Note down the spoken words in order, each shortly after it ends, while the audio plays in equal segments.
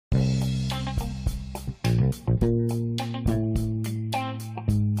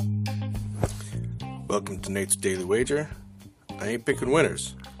Welcome to Nate's Daily Wager. I ain't picking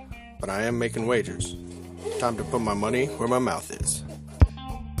winners, but I am making wagers. Time to put my money where my mouth is.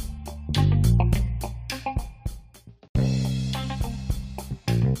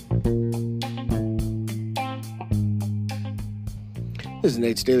 This is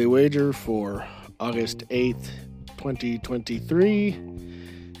Nate's Daily Wager for August 8th, 2023.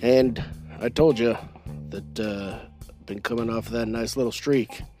 And I told you that I've been coming off of that nice little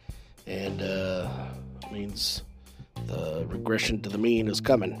streak. And means the regression to the mean is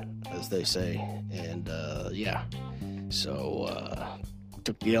coming, as they say. And so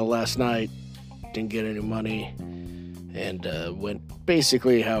took the L last night, didn't get any money, and went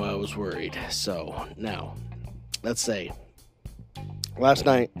basically how I was worried. So now, let's say last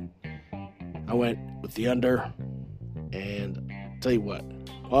night I went with the under, and tell you what,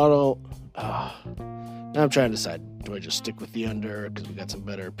 now I'm trying to decide, do I just stick with the under because we got some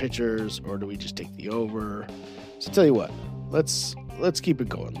better pitchers, or do we just take the over? So tell you what, let's keep it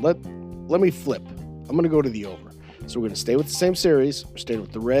going. Let me flip. I'm going to go to the over. So we're going to stay with the same series. We're staying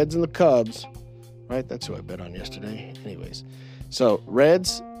with the Reds and the Cubs, right? That's who I bet on yesterday. Anyways, so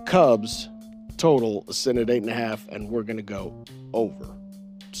Reds, Cubs, total is sitting at 8.5, and we're going to go over.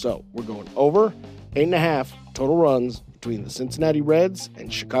 So we're going over 8.5 total runs between the Cincinnati Reds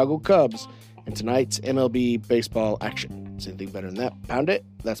and Chicago Cubs in tonight's MLB baseball action. Is anything better than that? Pound it.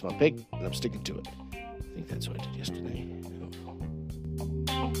 That's my pick, and I'm sticking to it. I think that's what I did yesterday.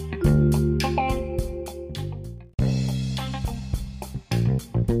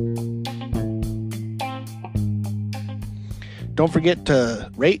 Don't forget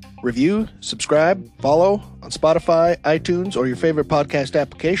to rate, review, subscribe, follow on Spotify, iTunes, or your favorite podcast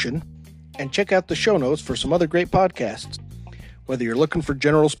application, and check out the show notes for some other great podcasts. Whether you're looking for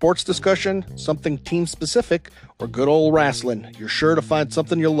general sports discussion, something team-specific, or good old wrestling, you're sure to find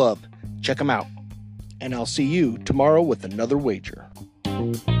something you'll love. Check them out. And I'll see you tomorrow with another wager.